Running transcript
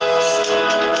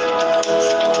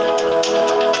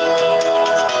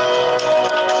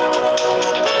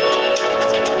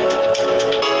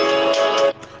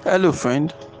Hello,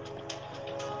 friend.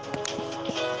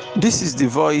 This is the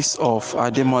voice of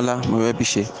Ademola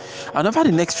Murebishe. And over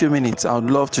the next few minutes, I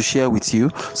would love to share with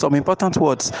you some important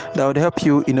words that would help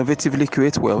you innovatively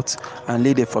create wealth and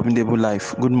lead a formidable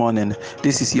life. Good morning.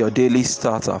 This is your daily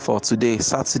starter for today,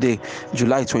 Saturday,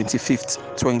 July 25th,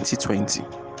 2020.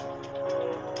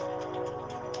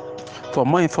 For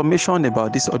more information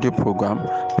about this audio program,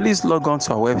 please log on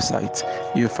to our website.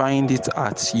 You'll find it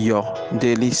at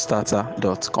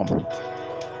yourdailystarter.com.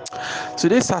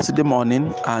 Today's Saturday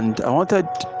morning, and I wanted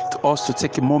us to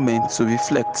take a moment to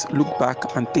reflect, look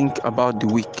back, and think about the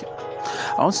week.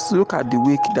 I want to look at the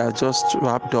week that just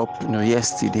wrapped up,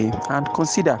 yesterday, and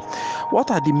consider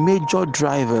what are the major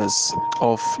drivers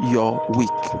of your week,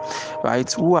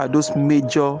 right? Who are those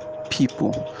major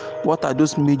people? What are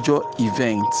those major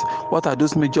events? What are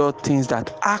those major things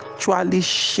that actually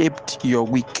shaped your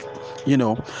week? We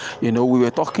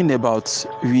were talking about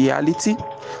reality,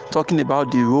 talking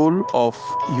about the role of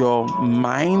your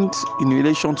mind in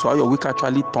relation to how your week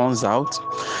actually turns out.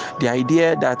 The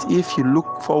idea that if you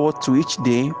look forward to each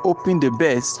day, hoping the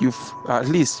best, you've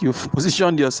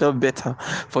positioned yourself better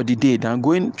for the day than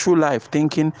going through life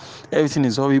thinking everything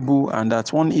is horrible and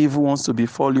that one evil wants to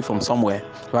befall you from somewhere,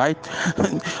 right?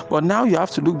 But now you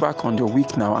have to look back on your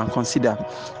week now and consider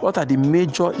what are the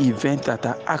major events that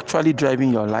are actually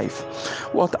driving your life.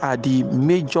 What are the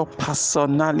major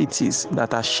personalities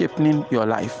that are shaping your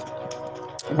life?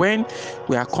 When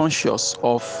we are conscious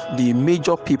of the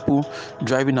major people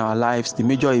driving our lives, the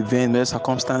major events, the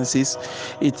circumstances,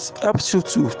 it helps you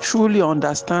to truly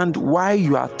understand why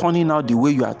you are turning out the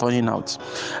way you are turning out.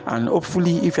 And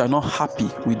hopefully, if you are not happy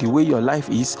with the way your life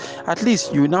is, at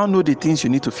least you now know the things you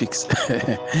need to fix.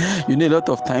 A lot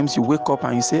of times you wake up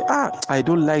and you say, I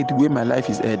don't like the way my life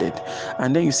is headed.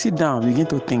 And then you sit down, begin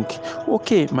to think,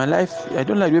 okay, I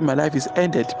don't like the way my life is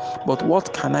headed, but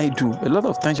what can I do? A lot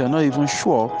of times you're not even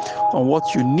sure on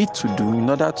what you need to do in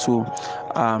order to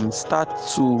start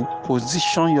to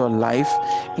position your life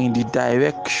in the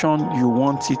direction you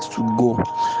want it to go,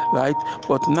 right?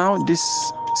 But now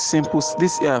this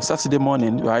Saturday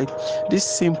morning, right, this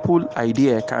simple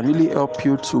idea can really help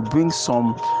you to bring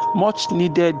some much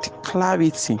needed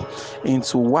clarity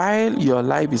into why your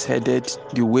life is headed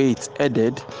the way it's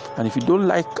headed. And if you don't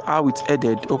like how it's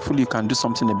headed, hopefully you can do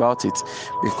something about it,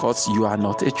 because you are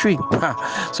not a tree.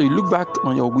 So you look back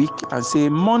on your week and say,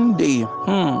 Monday,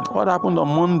 what happened on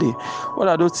Monday? What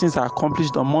are those things I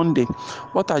accomplished on Monday?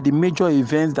 What are the major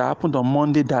events that happened on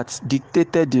Monday that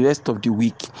dictated the rest of the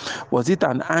week? Was it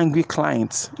an angry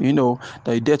client,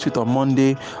 that you dealt with on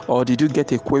Monday? Or did you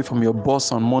get a query from your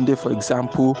boss on Monday, for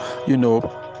example,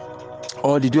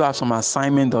 or did you have some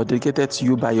assignment or dedicated to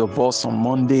you by your boss on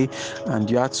Monday and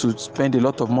you had to spend a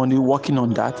lot of money working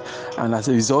on that, and as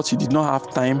a result you did not have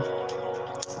time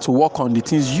to work on the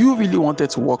things you really wanted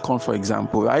to work on, for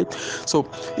example, right? So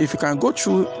if you can go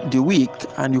through the week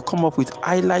and you come up with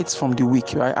highlights from the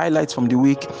week, right? Highlights from the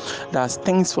week, that's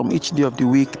things from each day of the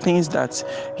week, things that,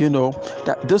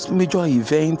 that those major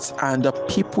events and the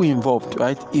people involved,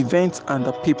 right? Events and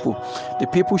the people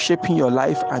shaping your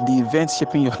life and the events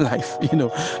shaping your life.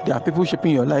 There are people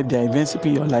shaping your life, there are events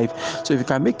shaping your life. So if you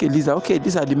can make a list that, okay,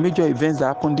 these are the major events that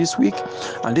happened this week,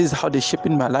 and this is how they're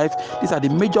shaping my life. These are the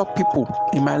major people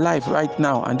in my life right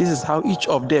now, and this is how each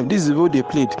of them, this is the role they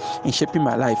played in shaping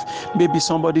my life. Maybe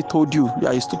somebody told you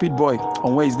are a stupid boy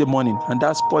on Wednesday morning, and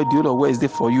that spoiled the whole of Wednesday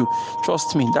for you.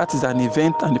 Trust me, that is an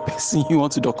event and the person you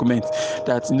want to document.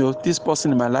 That this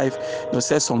person in my life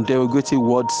said some derogatory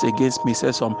words against me,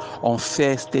 said some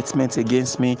unfair statements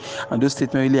against me, and those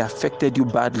statements really affected you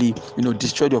badly,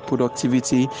 destroyed your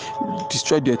productivity,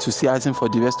 destroyed your enthusiasm for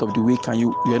the rest of the week, and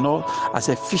you're not as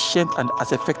efficient and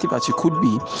as effective as you could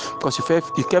be, because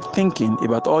you kept thinking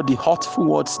about all the hurtful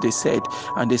words they said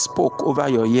and they spoke over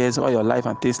your years, over your life,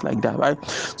 and things like that, right?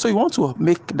 So you want to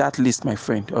make that list, my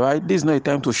friend, all right? This is not a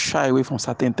time to shy away from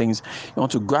certain things. You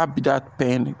want to grab that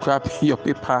pen, grab your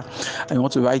paper, and you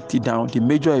want to write it down, the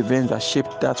major events that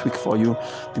shaped that week for you,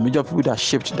 the major people that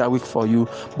shaped that week for you,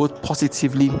 both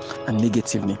positively and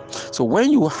negatively. So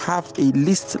when you have a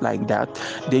list like that,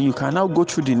 then you can now go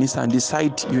through the list and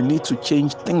decide you need to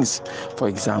change things. For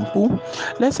example,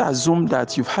 let's assume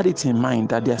that you've had it in mind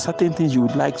that there are certain things you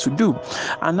would like to do,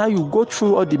 and now you go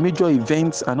through all the major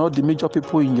events and all the major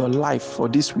people in your life for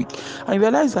this week, and you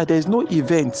realize that there's no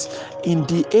event in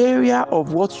the area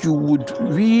of what you would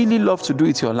really love to do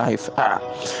with your life.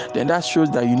 Then that shows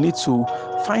that you need to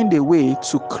find a way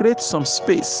to create some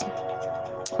space,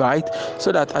 right?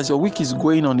 So that as your week is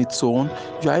going on its own,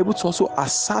 you are able to also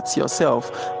assert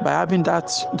yourself by having that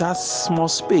small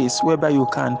space whereby you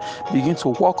can begin to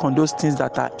work on those things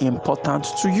that are important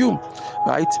to you,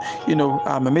 right?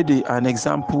 I made an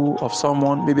example of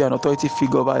someone, maybe an authority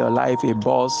figure over your life, a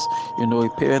boss, a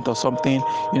parent or something,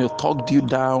 talked you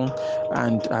down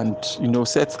and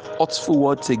said hurtful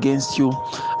words against you,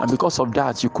 and because of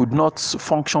that you could not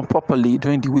function properly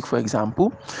during the week, for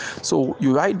example. So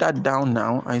you write that down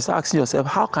now and you start asking yourself,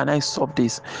 how can I solve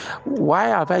this? Why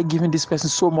have I given this person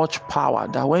so much power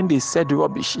that when they said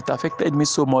rubbish, it affected me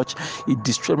so much, it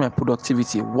destroyed my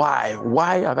productivity?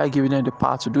 Why have I given them the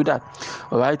power to do that?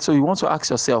 All right, so you want to ask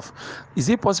yourself, is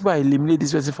it possible I eliminate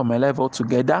this person from my life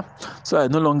altogether so I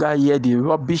no longer hear the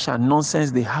rubbish and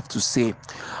nonsense they have to say?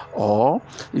 Or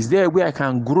is there a way I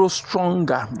can grow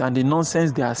stronger than the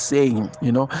nonsense they are saying?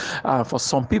 For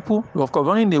some people, of course,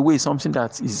 running away is something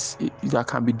that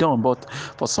can be done, but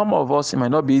for some of us, it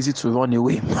might not be easy to run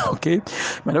away. Okay,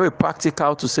 it might not be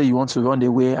practical to say you want to run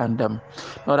away and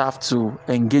not have to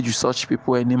engage with such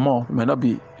people anymore. It might not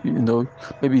be,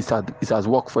 maybe it's at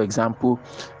work, for example,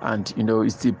 and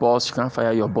it's the boss, you can't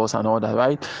fire your boss and all that,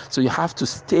 right? So you have to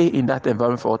stay in that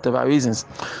environment for whatever reasons.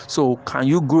 So can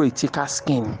you grow a thicker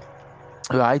skin?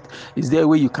 Right? Is there a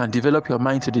way you can develop your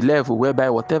mind to the level whereby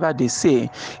whatever they say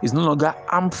is no longer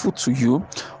harmful to you,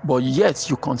 but yet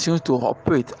you continue to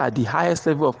operate at the highest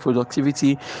level of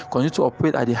productivity, continue to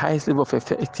operate at the highest level of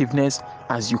effectiveness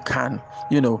as you can?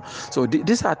 So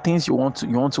these are things you want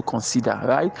to consider,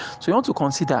 right? So you want to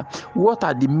consider, what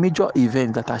are the major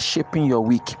events that are shaping your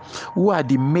week? Who are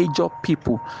the major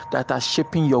people that are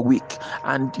shaping your week?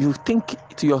 And you think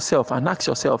to yourself and ask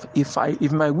yourself, if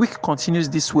my week continues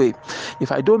this way,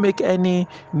 if I don't make any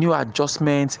new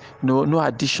adjustments, no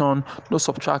addition, no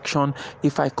subtraction,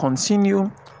 if I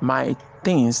continue my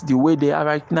things the way they are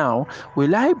right now,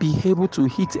 will I be able to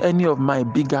hit any of my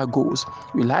bigger goals?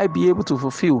 Will I be able to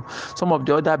fulfill some of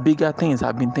the other bigger things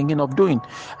I've been thinking of doing?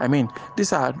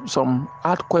 These are some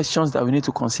hard questions that we need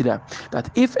to consider.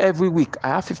 That if every week, I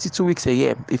have 52 weeks a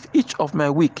year, if each of my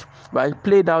week, right,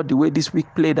 played out the way this week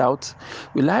played out,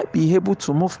 will I be able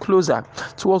to move closer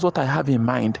towards what I have in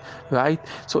mind, right?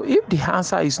 So if the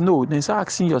answer is no, then start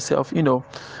asking yourself,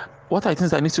 what are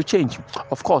things I need to change?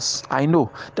 Of course, I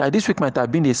know that this week might have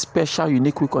been a special,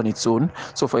 unique week on its own.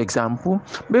 So, for example,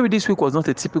 maybe this week was not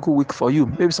a typical week for you.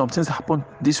 Maybe some things happened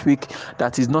this week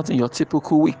that is not in your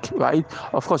typical week, right?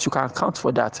 Of course, you can account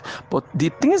for that. But the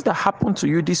things that happen to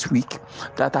you this week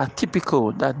that are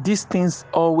typical, that these things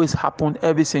always happen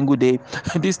every single day,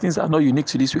 these things are not unique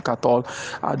to this week at all.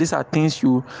 These are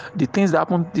the things that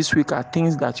happen this week are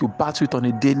things that you battle with on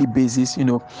a daily basis,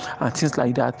 and things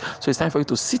like that. So it's time for you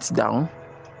to sit down,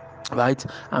 right,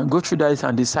 and go through that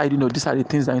and decide, these are the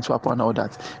things that need to happen and all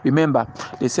that. Remember,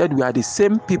 they said we are the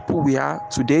same people we are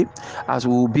today as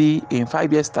we will be in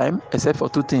 5 years' time, except for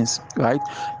two things, right?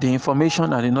 The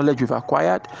information and the knowledge we've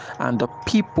acquired, and the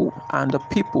people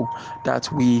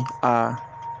that we are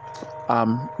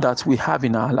that we have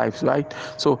in our lives, right?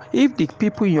 So if the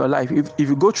people in your life, if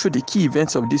you go through the key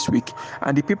events of this week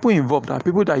and the people involved are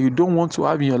people that you don't want to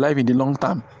have in your life in the long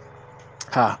term,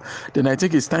 then I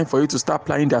think it's time for you to start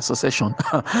planning their succession.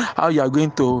 How you are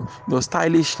going to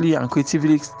stylishly and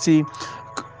creatively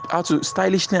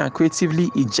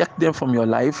eject them from your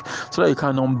life so that you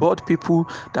can onboard people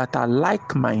that are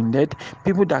like-minded,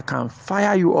 people that can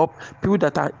fire you up, people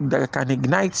that can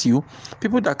ignite you,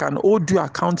 people that can hold you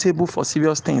accountable for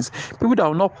serious things, people that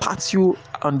will not pat you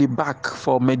on the back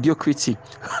for mediocrity,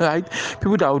 right?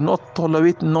 People that will not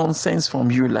tolerate nonsense from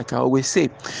you, like I always say.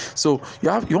 So you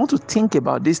want to think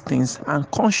about these things and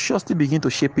consciously begin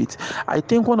to shape it. I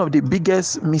think one of the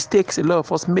biggest mistakes a lot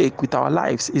of us make with our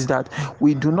lives is that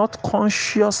we do not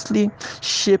consciously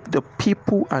shape the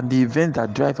people and the events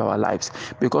that drive our lives,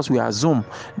 because we assume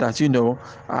that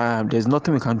there's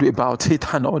nothing we can do about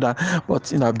it and all that.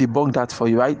 But I've debunked that for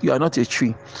you, right? You are not a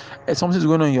tree. If something's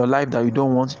going on in your life that you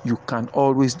don't want, you can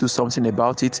always do something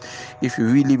about it if you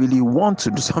really, really want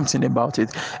to do something about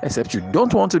it. Except you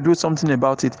don't want to do something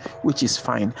about it, which is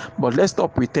fine. But let's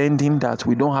stop pretending that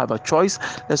we don't have a choice.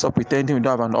 Let's stop pretending we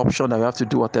don't have an option, that we have to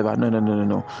do whatever.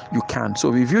 No. You can. So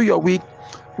review your week.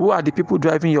 Who are the people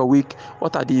driving your week?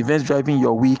 What are the events driving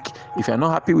your week? If you're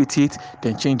not happy with it,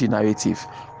 then change the narrative.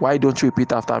 Why don't you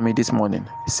repeat after me this morning?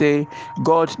 Say,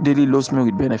 God daily loads me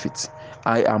with benefits.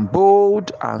 I am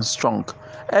bold and strong.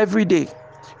 Every day,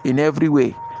 in every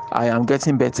way, I am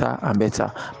getting better and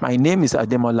better. My name is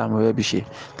Ademola Morebise.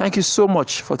 Thank you so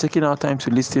much for taking our time to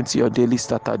listen to your daily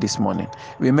starter this morning.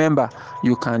 Remember,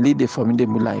 you can lead a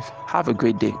formidable life. Have a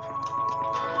great day.